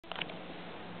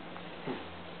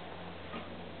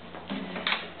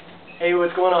Hey,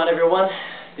 what's going on, everyone?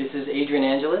 This is Adrian,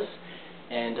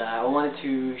 and I wanted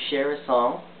to share a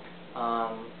song,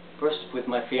 first with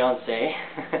my fiance,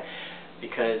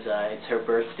 because it's her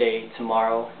birthday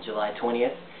tomorrow, July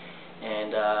 20th,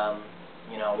 and I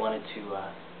wanted to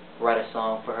write a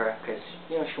song for her because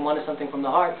she wanted something from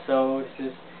the heart. So this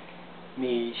is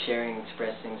me sharing,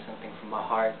 expressing something from my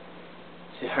heart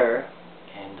to her,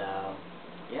 and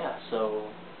yeah. So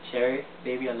Sheri,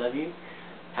 baby, I love you.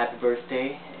 Happy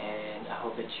birthday, and I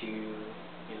hope that you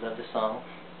love the song.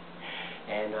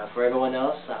 And for everyone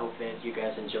else, I hope that you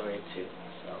guys enjoy it too.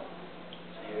 So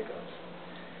here it goes.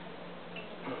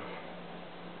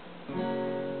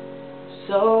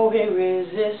 So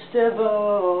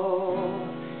irresistible,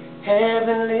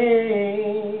 heavenly,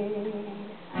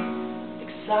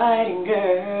 exciting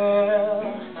girl,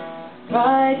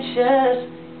 righteous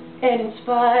and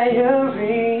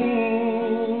inspiring.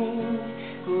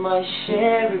 My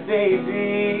Sheri baby,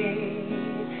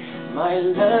 my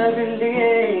lovely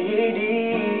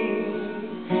lady,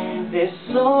 this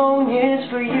song is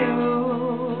for you.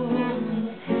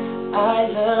 I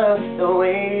love the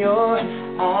way your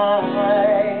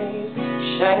eyes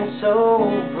shine so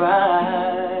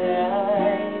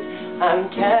bright. I'm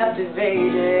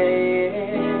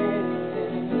captivated.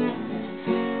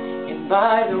 And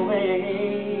by the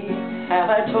way, have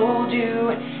I told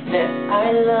you that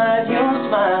I love your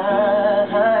smile?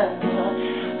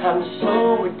 I'm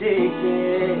so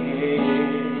addicted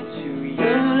to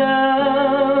your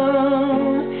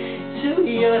love, to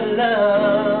your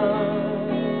love,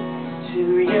 to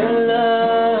your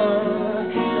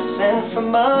love, sent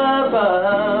from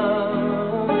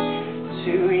above,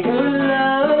 to your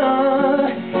love,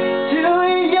 to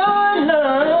your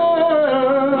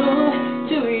love,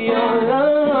 to your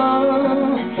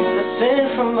love, sent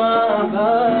from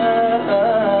above.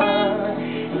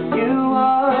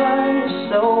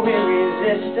 So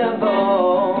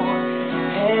irresistible,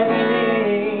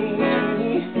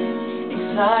 heavenly,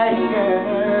 exciting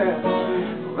girl,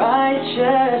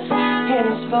 righteous and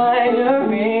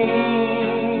inspiring.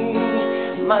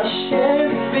 My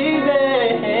Sheri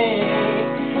baby,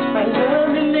 my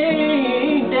lovely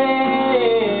lady,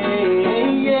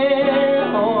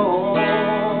 yeah. Oh,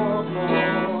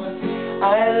 I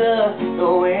love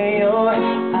the way your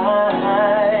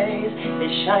eyes, they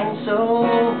shine so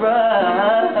bright.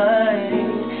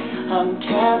 I'm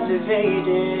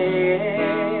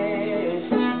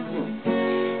captivated.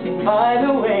 And by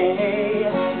the way,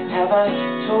 have I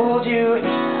told you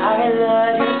I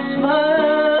love your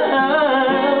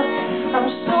smile? I'm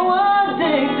so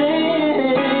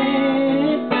addicted.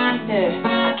 Yeah. I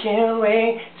can't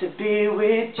wait to be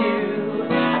with you.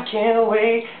 I can't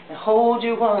wait to hold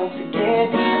you once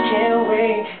again. I can't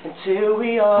wait until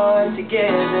we are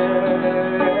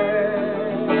together.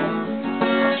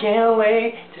 I can't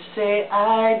wait to say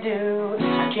I do.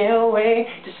 I can't wait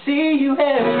to see you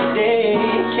every day.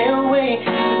 Can't wait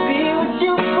to be with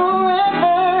you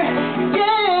forever.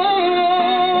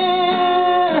 Yeah.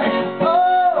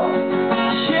 Oh,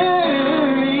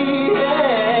 Sheri.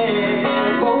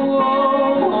 Yeah. Oh,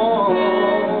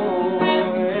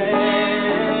 yeah.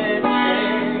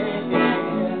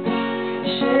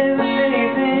 Sheri,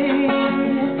 baby,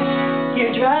 you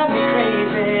drive me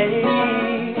crazy.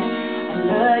 I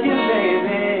love you,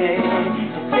 baby, and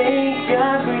thank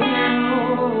God for you.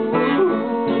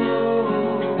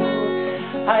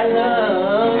 I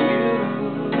love you,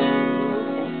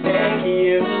 and thank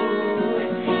you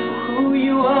for who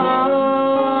you are.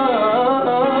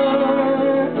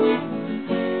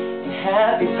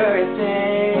 Happy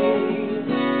birthday,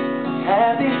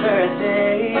 happy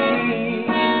birthday,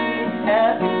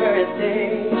 happy birthday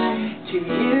to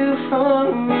you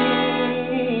from me.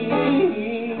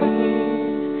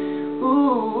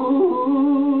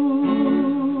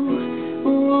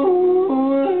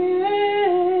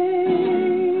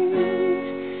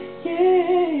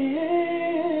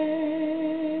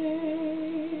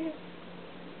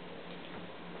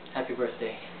 Happy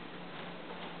birthday.